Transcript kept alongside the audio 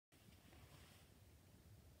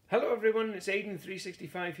Hello everyone, it's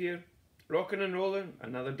Aiden365 here, rocking and rolling,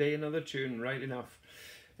 another day, another tune, right enough.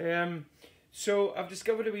 So I've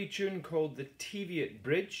discovered a wee tune called the Teviot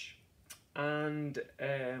Bridge, and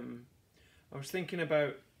I was thinking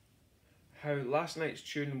about how last night's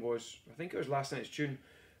tune was, it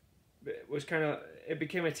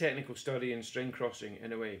became a technical study in string crossing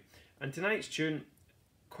in a way. And tonight's tune,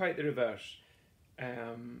 quite the reverse.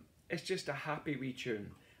 It's just a happy wee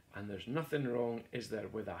tune. And there's nothing wrong, is there,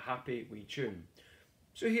 with a happy wee tune.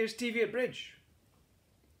 So here's Teviot Bridge.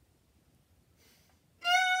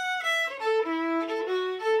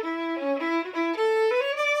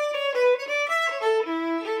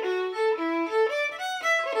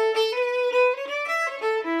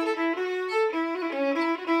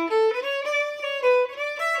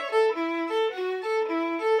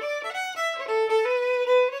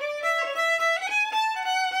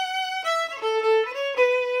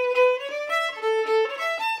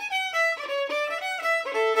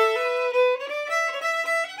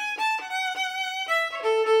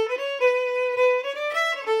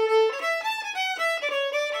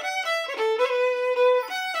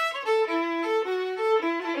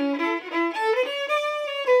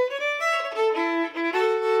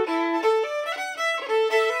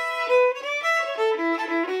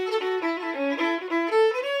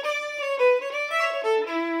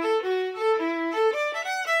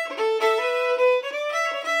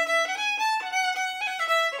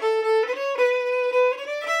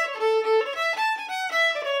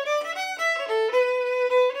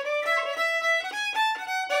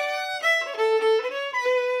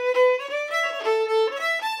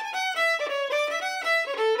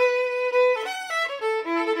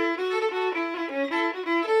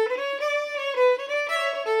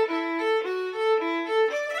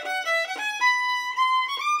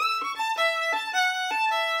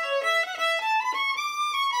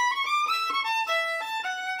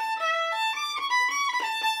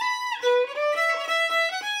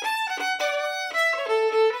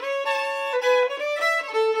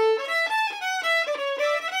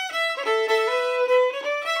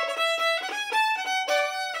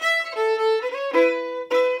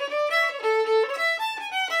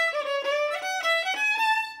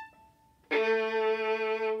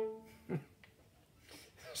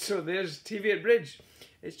 So there's Teviot Bridge.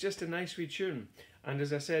 It's just a nice wee tune. And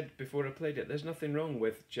as I said before I played it, there's nothing wrong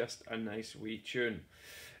with just a nice wee tune.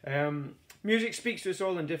 Music speaks to us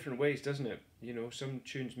all in different ways, doesn't it? You know, some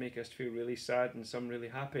tunes make us feel really sad and some really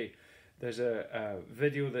happy. There's a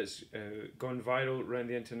video that's gone viral around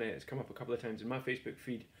the internet. It's come up a couple of times in my Facebook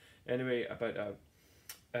feed. Anyway, about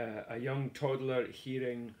a young toddler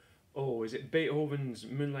hearing, oh, is it Beethoven's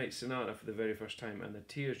Moonlight Sonata for the very first time, and the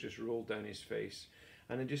tears just rolled down his face.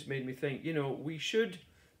 And it just made me think, you know, we should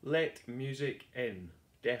let music in,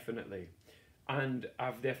 definitely. And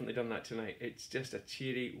I've definitely done that tonight. It's just a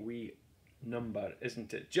cheery wee number,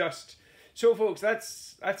 isn't it? Just. So folks,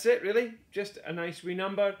 that's it really. Just a nice wee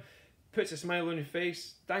number. Puts a smile on your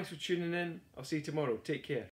face. Thanks for tuning in. I'll see you tomorrow. Take care.